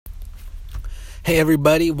Hey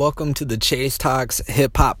everybody, welcome to the Chase Talks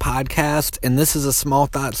Hip Hop Podcast, and this is a small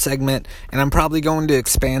thought segment, and I'm probably going to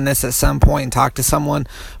expand this at some point and talk to someone,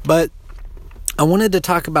 but I wanted to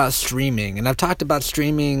talk about streaming, and I've talked about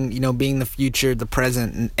streaming, being the future, the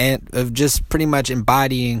present, and of just pretty much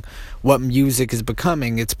embodying what music is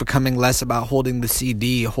becoming. It's becoming less about holding the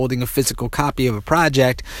CD, holding a physical copy of a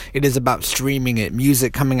project. It is about streaming it,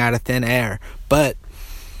 music coming out of thin air. But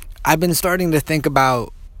I've been starting to think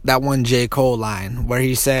about that one J. Cole line where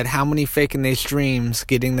he said, how many faking their streams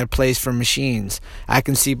getting their plays from machines? I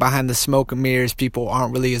can see behind the smoke and mirrors people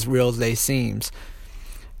aren't really as real as they seems.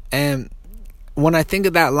 And when I think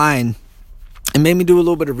of that line, it made me do a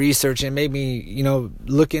little bit of research and made me,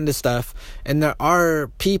 look into stuff. And there are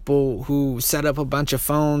people who set up a bunch of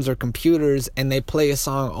phones or computers and they play a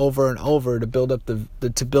song over and over to build up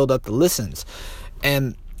the listens.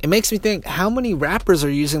 And it makes me think, how many rappers are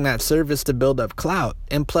using that service to build up clout?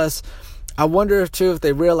 And plus, I wonder if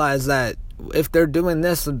they realize that if they're doing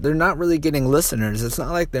this, they're not really getting listeners. It's not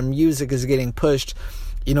like their music is getting pushed,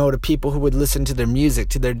 to people who would listen to their music,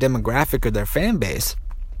 to their demographic or their fan base.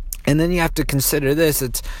 And then you have to consider this.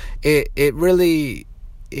 It's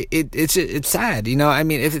sad.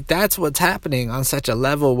 If that's what's happening on such a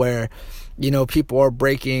level where, people are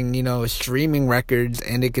breaking, streaming records,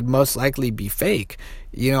 and it could most likely be fake.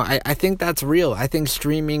 I think that's real. I think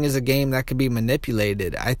streaming is a game that can be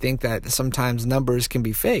manipulated. I think that sometimes numbers can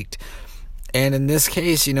be faked. And in this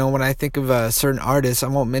case, when I think of certain artists, I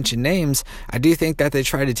won't mention names, I do think that they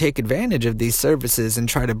try to take advantage of these services and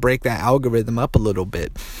try to break that algorithm up a little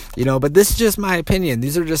bit. But this is just my opinion.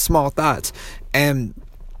 These are just small thoughts. And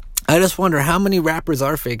I just wonder how many rappers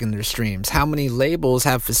are faking their streams. How many labels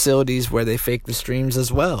have facilities where they fake the streams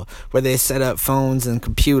as well, where they set up phones and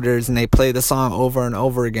computers and they play the song over and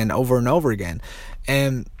over again.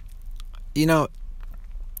 And,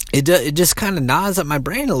 it just kind of gnaws at my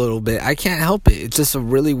brain a little bit. I can't help it. It's just a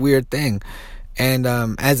really weird thing. And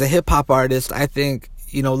as a hip-hop artist, I think,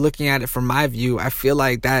 looking at it from my view, I feel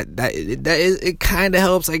like it kind of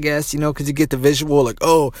helps, I guess, because you get the visual, like,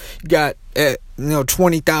 oh, you got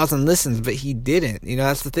 20,000 listens, but he didn't.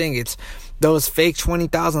 That's the thing. It's those fake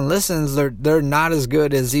 20,000 listens. They're not as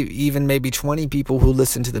good as even maybe 20 people who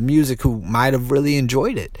listen to the music who might have really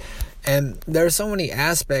enjoyed it. And there are so many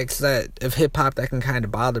aspects of hip-hop that can kind of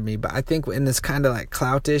bother me. But I think in this kind of like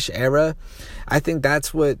cloutish era, I think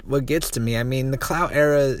that's what gets to me. I mean, the clout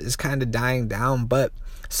era is kind of dying down, but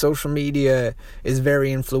social media is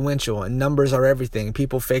very influential and numbers are everything.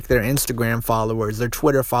 People fake their Instagram followers, their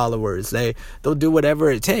Twitter followers. They'll do whatever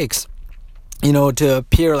it takes, to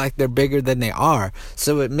appear like they're bigger than they are.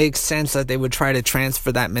 So it makes sense that they would try to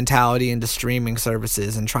transfer that mentality into streaming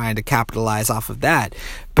services and trying to capitalize off of that.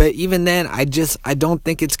 But even then, I don't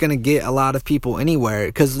think it's going to get a lot of people anywhere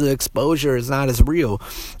because the exposure is not as real.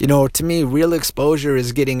 To me, real exposure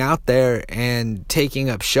is getting out there and taking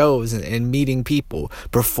up shows and meeting people,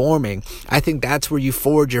 performing. I think that's where you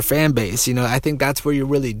forge your fan base. I think that's where you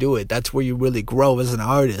really do it. That's where you really grow as an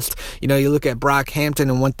artist. You look at Brockhampton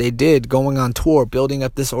and what they did, going on tour, building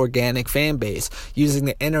up this organic fan base, using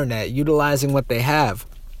the internet, utilizing what they have.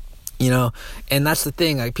 And that's the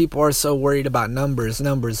thing, like, people are so worried about numbers,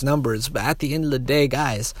 but at the end of the day,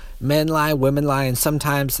 guys, men lie, women lie, and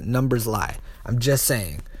sometimes numbers lie. I'm just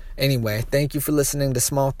saying. Anyway, thank you for listening to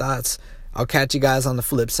Small Thoughts. I'll catch you guys on the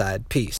flip side. Peace.